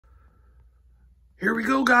Here we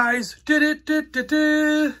go, guys. They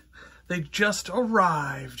just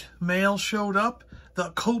arrived. Mail showed up.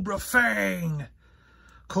 The Cobra FANG.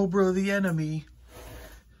 Cobra the enemy.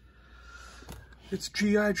 It's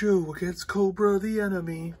G.I. Joe against Cobra the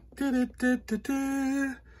enemy.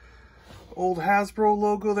 Old Hasbro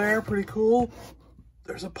logo there. Pretty cool.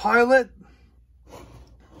 There's a pilot.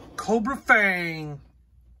 Cobra FANG.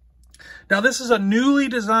 Now, this is a newly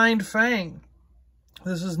designed Fang.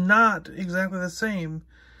 This is not exactly the same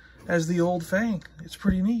as the old Fang. It's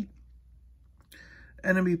pretty neat.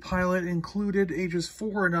 Enemy pilot included, ages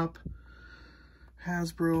 4 and up.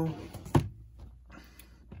 Hasbro.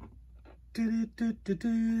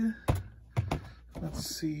 Let's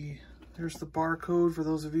see. There's the barcode for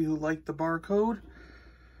those of you who like the barcode.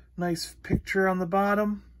 Nice picture on the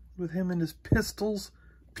bottom with him and his pistols.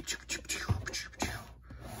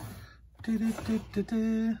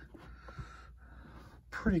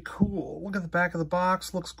 Pretty cool. Look at the back of the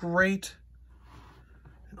box. Looks great.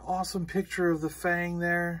 An awesome picture of the Fang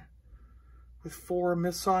there with 4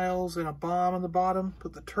 missiles and a bomb on the bottom.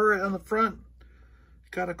 Put the turret on the front.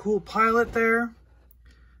 Got a cool pilot there.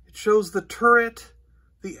 It shows the turret,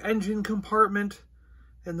 the engine compartment,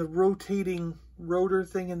 and the rotating rotor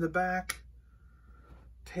thing in the back.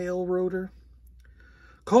 Tail rotor.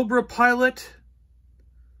 Cobra pilot.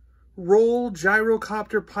 Role,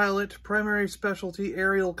 gyrocopter pilot, primary specialty,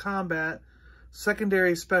 aerial combat,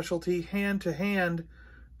 secondary specialty, hand-to-hand,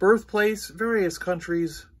 birthplace, various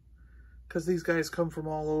countries, because these guys come from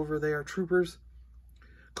all over. They are troopers.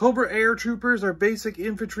 Cobra air troopers are basic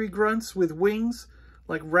infantry grunts with wings,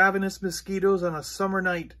 like ravenous mosquitoes on a summer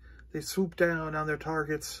night. They swoop down on their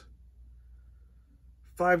targets.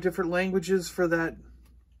 5 different languages for that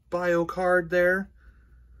bio card there,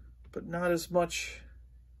 but not as much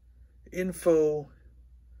info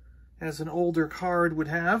as an older card would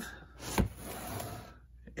have.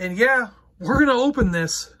 And yeah, we're gonna open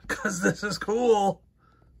this because this is cool.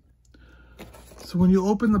 So when you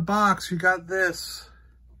open the box, you got this.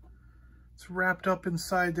 It's wrapped up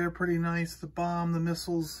inside there pretty nice. The bomb, the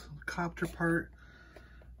missiles, the copter part.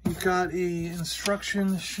 You've got a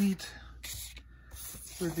instruction sheet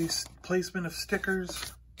with the placement of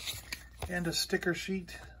stickers and a sticker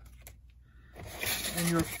sheet. And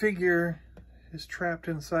your figure is trapped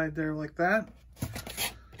inside there like that.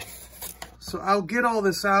 So I'll get all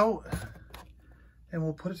this out and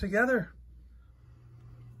we'll put it together.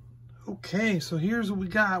 Okay, so here's what we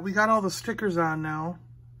got. We got all the stickers on now.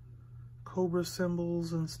 Cobra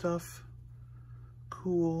symbols and stuff.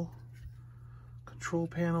 Cool. Control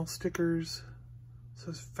panel stickers. It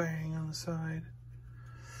says Fang on the side.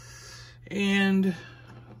 And the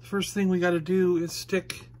first thing we got to do is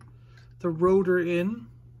stick the rotor in.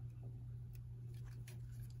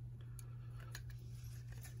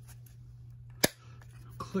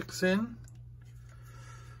 Clicks in.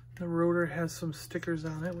 The rotor has some stickers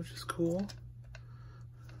on it, which is cool.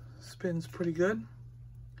 Spins pretty good.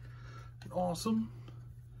 Awesome.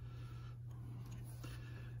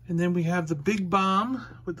 And then we have the big bomb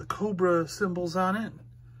with the Cobra symbols on it,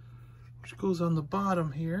 which goes on the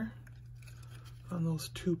bottom here on those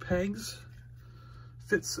 2 pegs.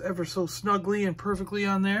 Fits ever so snugly and perfectly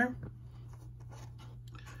on there.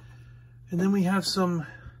 And then we have some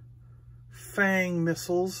Fang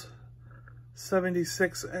missiles,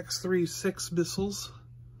 76 X36 missiles,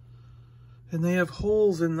 and they have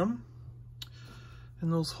holes in them,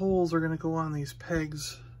 and those holes are going to go on these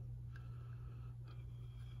pegs.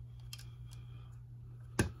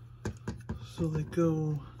 So they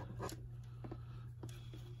go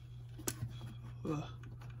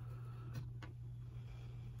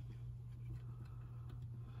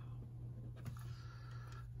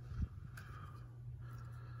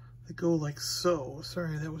go like so.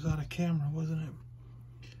 Sorry, that was out of camera, wasn't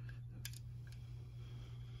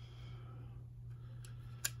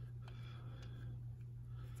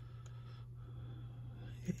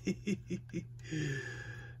it?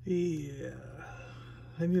 Yeah.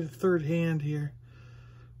 I need a third hand here.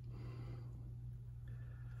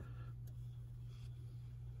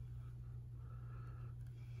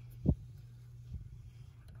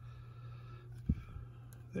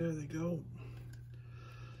 There they go.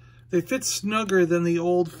 They fit snugger than the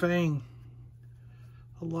old Fang.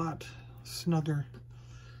 A lot snugger.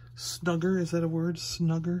 Snugger, is that a word?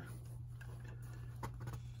 Snugger.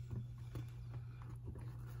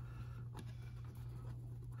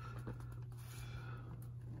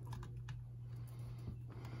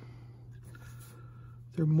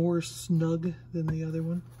 They're more snug than the other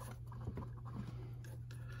one.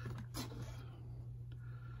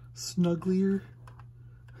 Snugglier.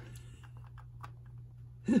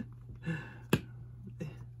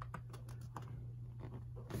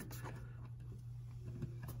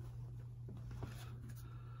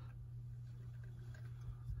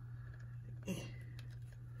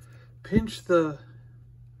 pinch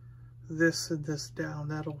this and this down.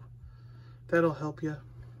 That'll help you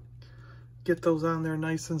get those on there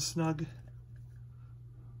nice and snug.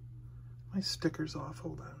 My sticker's off,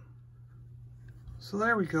 hold on. So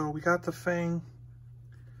there we go, we got the fang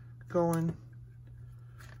going.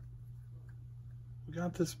 We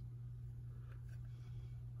got this.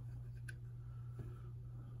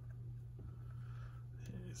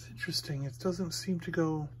 It's interesting, it doesn't seem to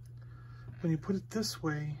go, when you put it this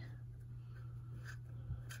way,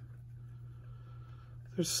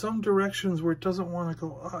 there's some directions where it doesn't want to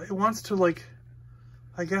go, it wants to, like,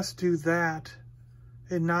 I guess do that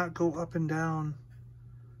and not go up and down.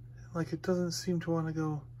 Like, it doesn't seem to want to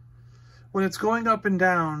go, when it's going up and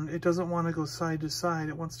down, it doesn't want to go side to side.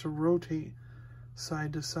 It wants to rotate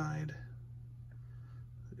side to side.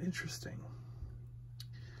 Interesting.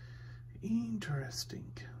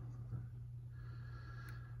 Interesting.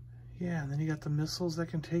 Yeah, and then you got the missiles that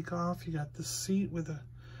can take off. You got the seat with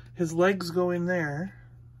his legs go in there.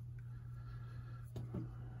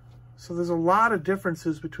 So there's a lot of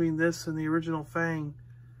differences between this and the original Fang.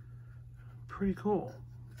 Pretty cool.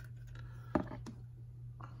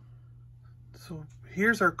 So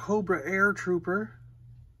here's our Cobra Air Trooper.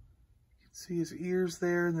 You can see his ears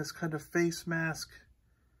there and this kind of face mask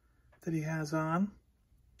that he has on.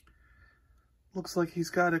 Looks like he's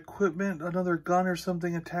got equipment, another gun or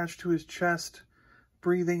something attached to his chest,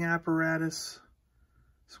 breathing apparatus,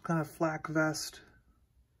 some kind of flak vest.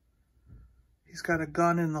 He's got a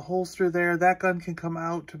gun in the holster there. That gun can come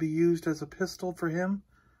out to be used as a pistol for him.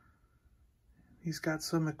 He's got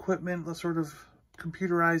some equipment, a sort of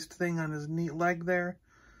computerized thing on his neat leg there.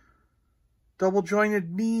 Double jointed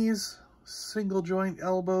knees, single joint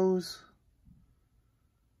elbows.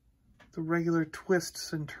 The regular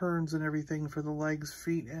twists and turns and everything for the legs,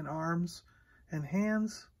 feet, and arms and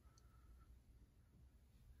hands.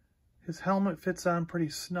 His helmet fits on pretty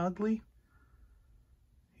snugly.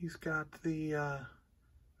 He's got the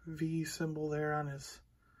V symbol there on his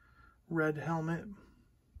red helmet.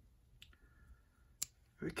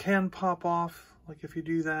 It can pop off, like if you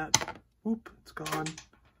do that, whoop, it's gone.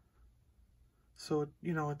 So,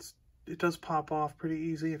 you know, it does pop off pretty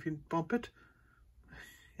easy if you bump it.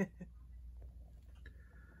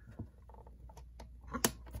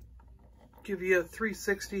 Give you a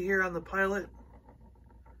 360 here on the pilot,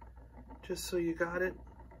 just so you got it.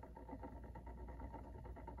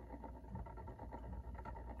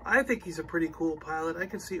 I think he's a pretty cool pilot. I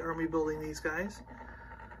could see Army building these guys.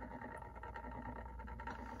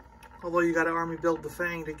 Although you got to Army build the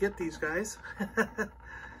Fang to get these guys.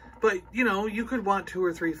 But, you know, you could want 2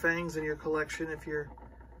 or 3 Fangs in your collection if you're,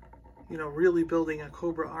 you know, really building a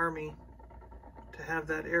Cobra Army to have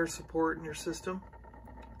that air support in your system.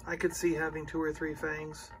 I could see having 2 or 3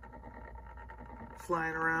 Fangs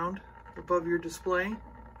flying around above your display.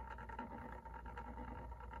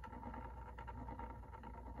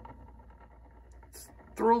 Let's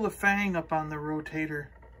throw the Fang up on the rotator.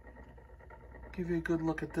 Give you a good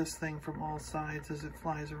look at this thing from all sides as it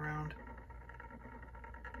flies around.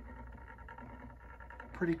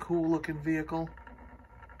 Pretty cool looking vehicle.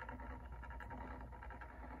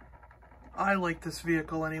 I like this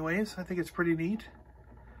vehicle anyways. I think it's pretty neat.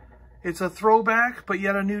 It's a throwback, but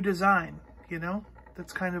yet a new design, you know?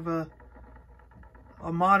 That's kind of a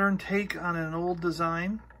modern take on an old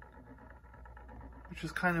design, which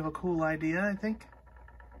is kind of a cool idea, I think.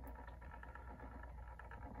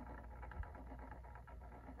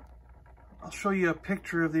 I'll show you a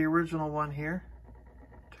picture of the original one here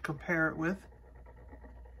to compare it with.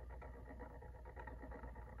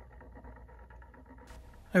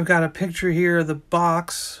 I've got a picture here of the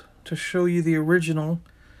box to show you the original.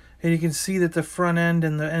 And you can see that the front end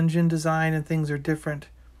and the engine design and things are different.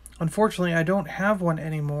 Unfortunately, I don't have one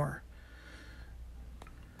anymore.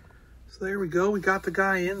 So there we go. We got the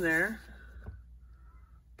guy in there.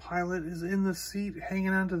 Pilot is in the seat,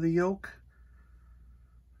 hanging onto the yoke.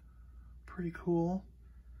 Pretty cool.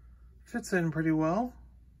 Fits in pretty well.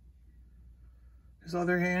 His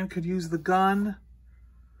other hand could use the gun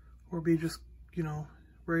or be just, you know,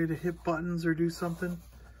 ready to hit buttons or do something.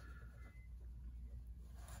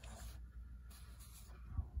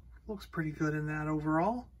 Looks pretty good in that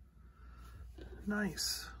overall.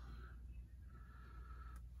 Nice.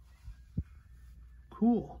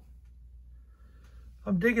 Cool.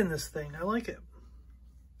 I'm digging this thing. I like it.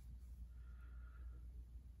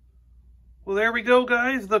 Well, there we go,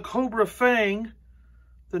 guys. The Cobra Fang,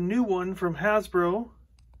 the new one from Hasbro.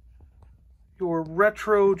 Your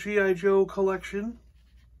retro G.I. Joe collection.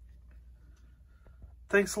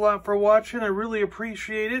 Thanks a lot for watching. I really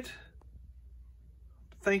appreciate it.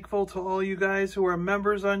 thankful to all you guys who are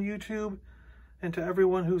members on YouTube and to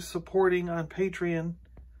everyone who's supporting on Patreon.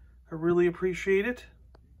 I really appreciate it.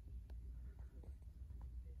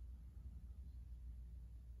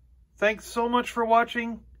 Thanks so much for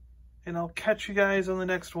watching, and I'll catch you guys on the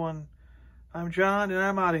next one. I'm John, and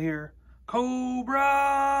I'm out of here.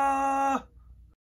 Cobra!